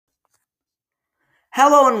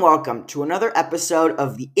Hello and welcome to another episode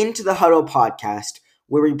of the Into the Huddle podcast,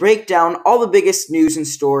 where we break down all the biggest news and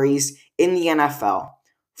stories in the NFL.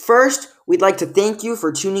 First, we'd like to thank you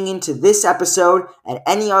for tuning into this episode and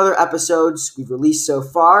any other episodes we've released so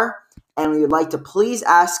far, and we would like to please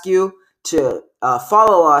ask you to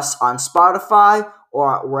follow us on Spotify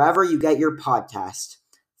or wherever you get your podcast.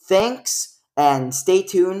 Thanks, and stay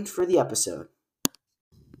tuned for the episode.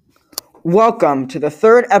 Welcome to the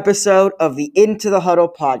third episode of the Into the Huddle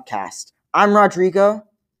podcast. I'm Rodrigo.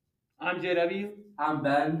 I'm JW. I'm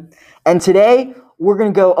Ben. And today we're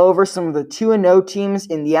going to go over some of the 2-0 teams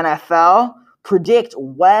in the NFL, predict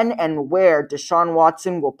when and where Deshaun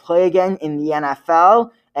Watson will play again in the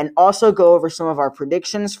NFL, and also go over some of our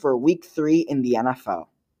predictions for Week 3 in the NFL.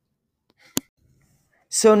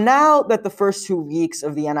 So now that the first 2 weeks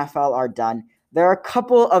of the NFL are done, there are a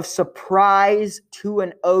couple of surprise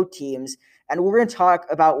 2-0 teams, and we're going to talk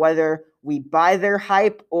about whether we buy their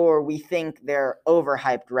hype or we think they're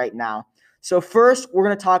overhyped right now. So first, we're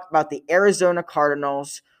going to talk about the Arizona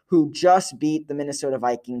Cardinals, who just beat the Minnesota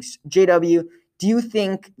Vikings. JW, do you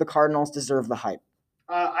think the Cardinals deserve the hype?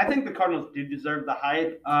 I think the Cardinals do deserve the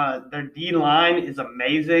hype. Their D-line is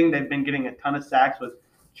amazing. They've been getting a ton of sacks with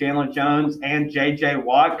Chandler Jones and J.J.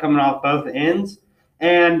 Watt coming off both ends.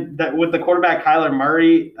 And with the quarterback Kyler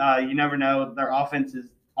Murray, you never know. Their offense is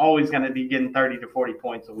always going to be getting 30 to 40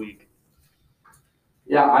 points a week.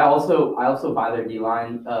 Yeah, I also buy their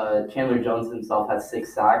D-line. Chandler Jones himself has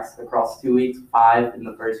 6 sacks across 2 weeks, 5 in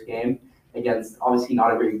the first game against obviously not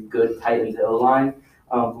a very good Titans O-line.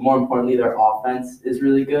 But more importantly, their offense is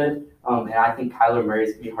really good. And I think Kyler Murray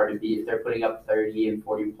is going to be hard to beat if they're putting up 30 and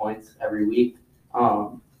 40 points every week.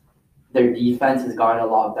 Their defense has gotten a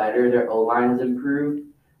lot better. Their O-line has improved.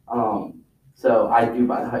 So I do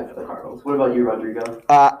buy the hype for the Cardinals. What about you, Rodrigo?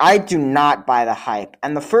 I do not buy the hype.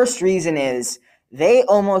 And the first reason is they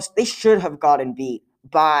should have gotten beat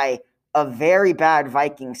by a very bad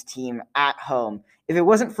Vikings team at home. If it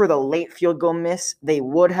wasn't for the late field goal miss, they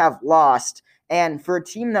would have lost. And for a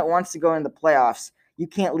team that wants to go into the playoffs, you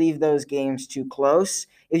can't leave those games too close.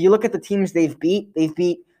 If you look at the teams they've beat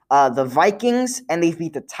the Vikings and they've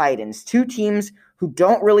beat the Titans, 2 teams who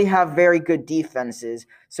don't really have very good defenses.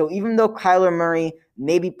 So even though Kyler Murray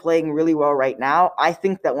may be playing really well right now, I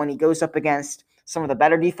think that when he goes up against some of the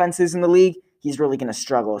better defenses in the league, he's really going to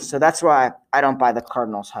struggle. So that's why I don't buy the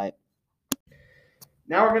Cardinals hype.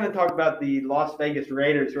 Now we're going to talk about the Las Vegas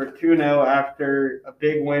Raiders, who are 2-0 after a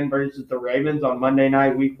big win versus the Ravens on Monday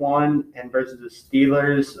night, Week 1, and versus the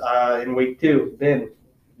Steelers in Week 2. Ben,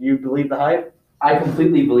 you believe the hype? I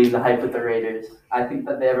completely believe the hype with the Raiders. I think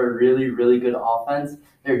that they have a really, really good offense.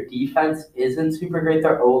 Their defense isn't super great.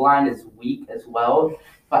 Their O-line is weak as well.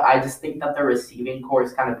 But I just think that their receiving core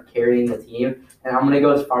is kind of carrying the team. And I'm going to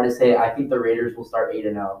go as far to say I think the Raiders will start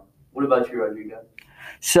 8-0. What about you, Rodrigo?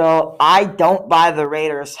 So I don't buy the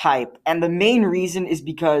Raiders hype. And the main reason is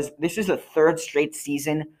because this is the 3rd straight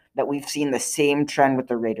season that we've seen the same trend with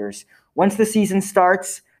the Raiders. Once the season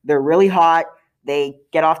starts, they're really hot. They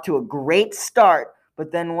get off to a great start.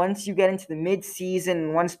 But then once you get into the midseason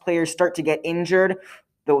and once players start to get injured,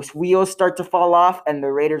 those wheels start to fall off and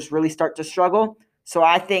the Raiders really start to struggle. So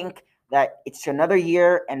I think that it's another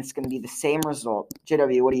year and it's going to be the same result.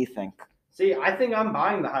 JW, what do you think? See, I think I'm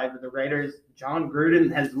buying the hype of the Raiders. John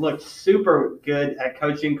Gruden has looked super good at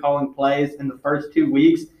coaching, calling plays in the first 2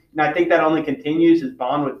 weeks. And I think that only continues his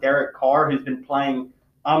bond with Derek Carr, who's been playing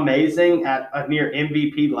amazing at a near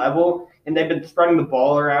MVP level. And they've been spreading the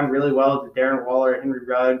ball around really well to Darren Waller, Henry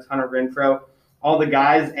Ruggs, Hunter Renfrow, all the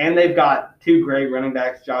guys. And they've got 2 great running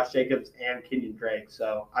backs, Josh Jacobs and Kenyon Drake.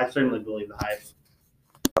 So I certainly believe the hype.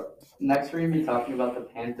 Next, we're going to be talking about the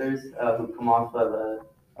Panthers, who come off of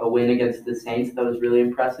a win against the Saints that was really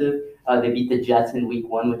impressive. They beat the Jets in Week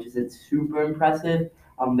 1, which isn't super impressive.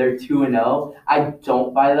 They're 2-0. I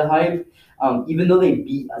don't buy the hype. Even though they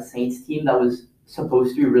beat a Saints team that was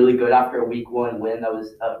supposed to be really good after a Week 1 win that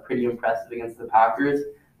was pretty impressive against the Packers,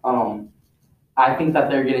 I think that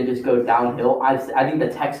they're going to just go downhill. I think the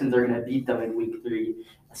Texans are going to beat them in Week 3.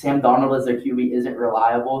 Sam Darnold as their QB isn't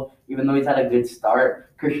reliable. Even though he's had a good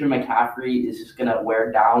start, Christian McCaffrey is just going to wear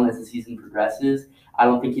down as the season progresses. I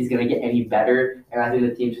don't think he's going to get any better, and I think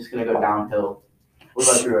the team's just going to go downhill. What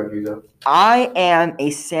about you, Rodrigo? I am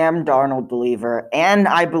a Sam Darnold believer, and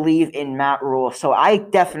I believe in Matt Rule, so I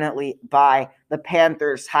definitely buy the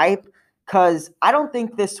Panthers hype because I don't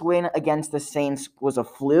think this win against the Saints was a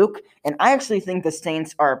fluke, and I actually think the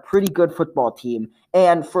Saints are a pretty good football team.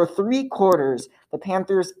 And for 3 quarters, the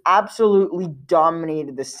Panthers absolutely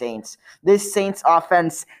dominated the Saints. This Saints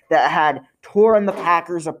offense that had torn the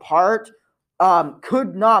Packers apart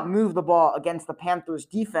could not move the ball against the Panthers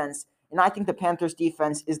defense. And I think the Panthers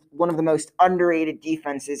defense is one of the most underrated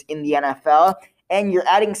defenses in the NFL. And you're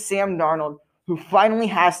adding Sam Darnold, who finally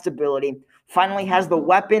has stability, finally has the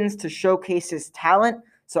weapons to showcase his talent.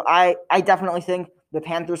 So I definitely think the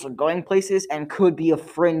Panthers are going places and could be a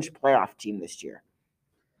fringe playoff team this year.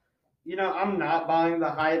 I'm not buying the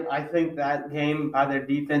hype. I think that game by their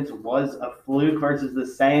defense was a fluke versus the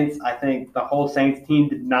Saints. I think the whole Saints team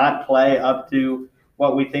did not play up to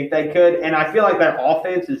what we think they could. And I feel like their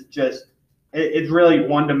offense is it's really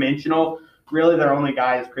one-dimensional. Really, their only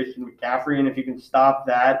guy is Christian McCaffrey. And if you can stop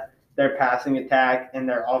that, their passing attack and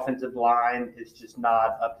their offensive line is just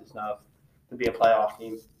not up to snuff to be a playoff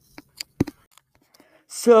team.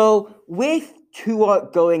 So with Tua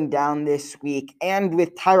going down this week and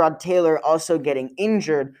with Tyrod Taylor also getting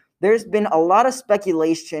injured, there's been a lot of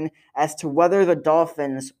speculation as to whether the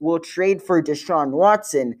Dolphins will trade for Deshaun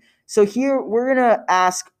Watson. So here we're going to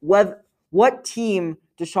ask what team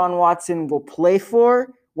Deshaun Watson will play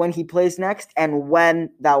for when he plays next and when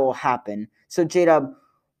that will happen. So J-Dub,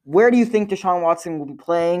 where do you think Deshaun Watson will be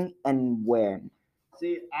playing and when?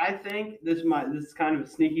 See, I think this is kind of a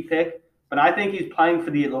sneaky pick, but I think he's playing for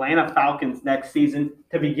the Atlanta Falcons next season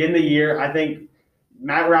to begin the year. I think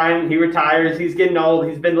Matt Ryan, he retires. He's getting old.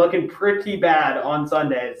 He's been looking pretty bad on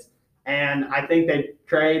Sundays. And I think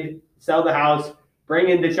they sell the house, bring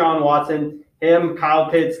in Deshaun Watson, him, Kyle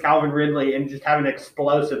Pitts, Calvin Ridley, and just have an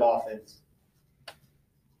explosive offense.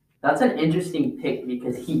 That's an interesting pick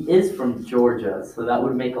because he is from Georgia, so that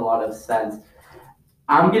would make a lot of sense.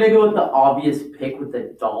 I'm going to go with the obvious pick with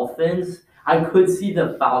the Dolphins. I could see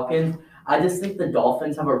the Falcons. I just think the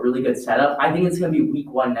Dolphins have a really good setup. I think it's going to be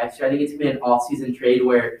week 1 next year. I think it's going to be an off-season trade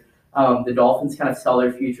where the Dolphins kind of sell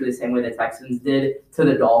their future the same way the Texans did to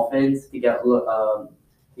the Dolphins to get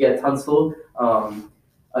Tunsil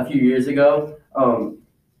a few years ago.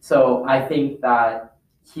 So I think that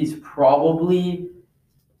he's probably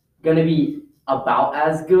going to be about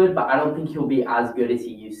as good, but I don't think he'll be as good as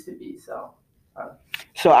he used to be. So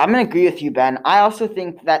I'm going to agree with you, Ben. I also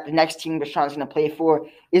think that the next team Deshaun's going to play for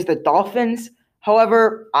is the Dolphins.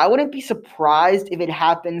 However, I wouldn't be surprised if it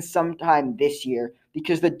happens sometime this year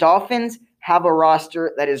because the Dolphins have a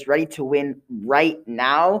roster that is ready to win right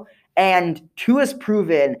now. And Tua's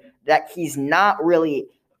proven that he's not really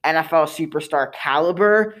NFL superstar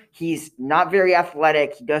caliber. He's not very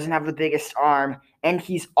athletic. He doesn't have the biggest arm, and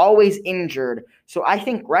he's always injured. So I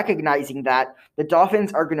think recognizing that, the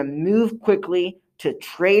Dolphins are going to move quickly to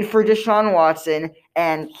trade for Deshaun Watson,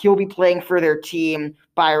 and he'll be playing for their team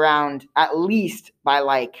at least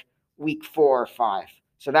by week 4 or 5.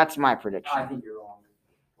 So that's my prediction. I think you're wrong.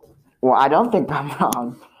 Well, I don't think I'm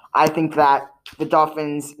wrong. I think that the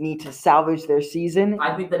Dolphins need to salvage their season.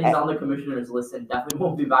 I think that he's on the commissioner's list and definitely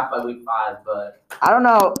won't be back by week 5, but I don't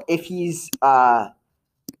know if he's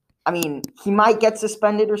he might get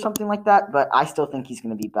suspended or something like that, but I still think he's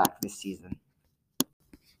going to be back this season.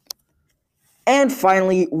 And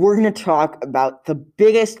finally, we're going to talk about the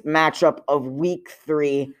biggest matchup of week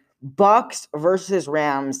 3, Bucs versus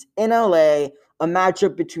Rams in LA, a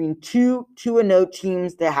matchup between two 2-0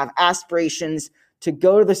 teams that have aspirations to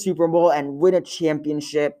go to the Super Bowl and win a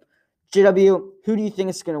championship. JW, who do you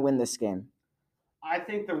think is going to win this game? I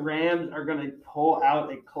think the Rams are going to pull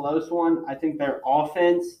out a close one. I think their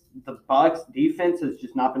offense, the Bucs defense has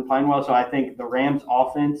just not been playing well, so I think the Rams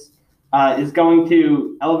offense is going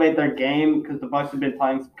to elevate their game because the Bucs have been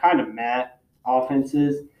playing some kind of meh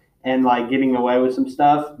offenses and getting away with some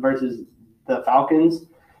stuff versus the Falcons.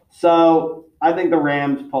 So I think the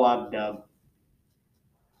Rams pull out a dub.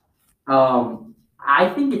 I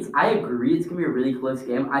agree it's going to be a really close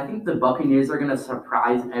game. I think the Buccaneers are going to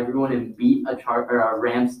surprise everyone and beat a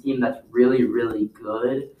Rams team that's really, really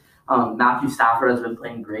good. Matthew Stafford has been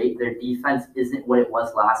playing great. Their defense isn't what it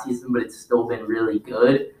was last season, but it's still been really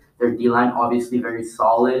good. Their D-line obviously very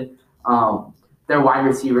solid. Their wide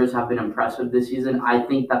receivers have been impressive this season. I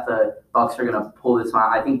think that the Bucs are going to pull this one.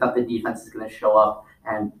 I think that the defense is going to show up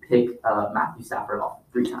and pick Matthew Stafford off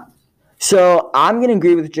 3 times. So I'm going to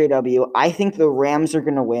agree with JW. I think the Rams are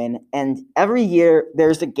going to win. And every year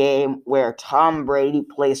there's a game where Tom Brady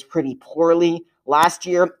plays pretty poorly. Last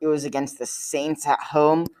year it was against the Saints at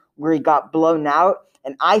home where he got blown out.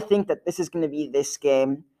 And I think that this is going to be this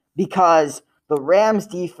game because the Rams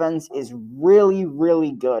defense is really,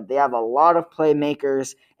 really good. They have a lot of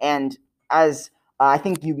playmakers. And as I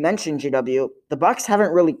think you mentioned, JW, the Bucs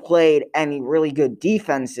haven't really played any really good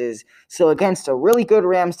defenses. So against a really good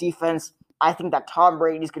Rams defense, I think that Tom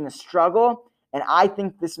Brady is going to struggle. And I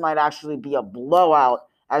think this might actually be a blowout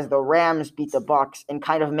as the Rams beat the Bucs and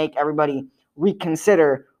kind of make everybody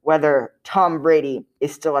reconsider whether Tom Brady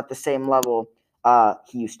is still at the same level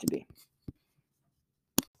he used to be.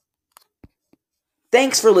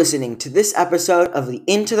 Thanks for listening to this episode of the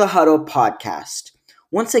Into the Huddle podcast.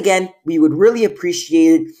 Once again, we would really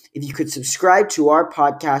appreciate it if you could subscribe to our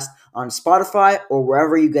podcast on Spotify or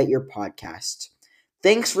wherever you get your podcasts.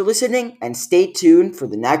 Thanks for listening and stay tuned for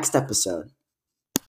the next episode.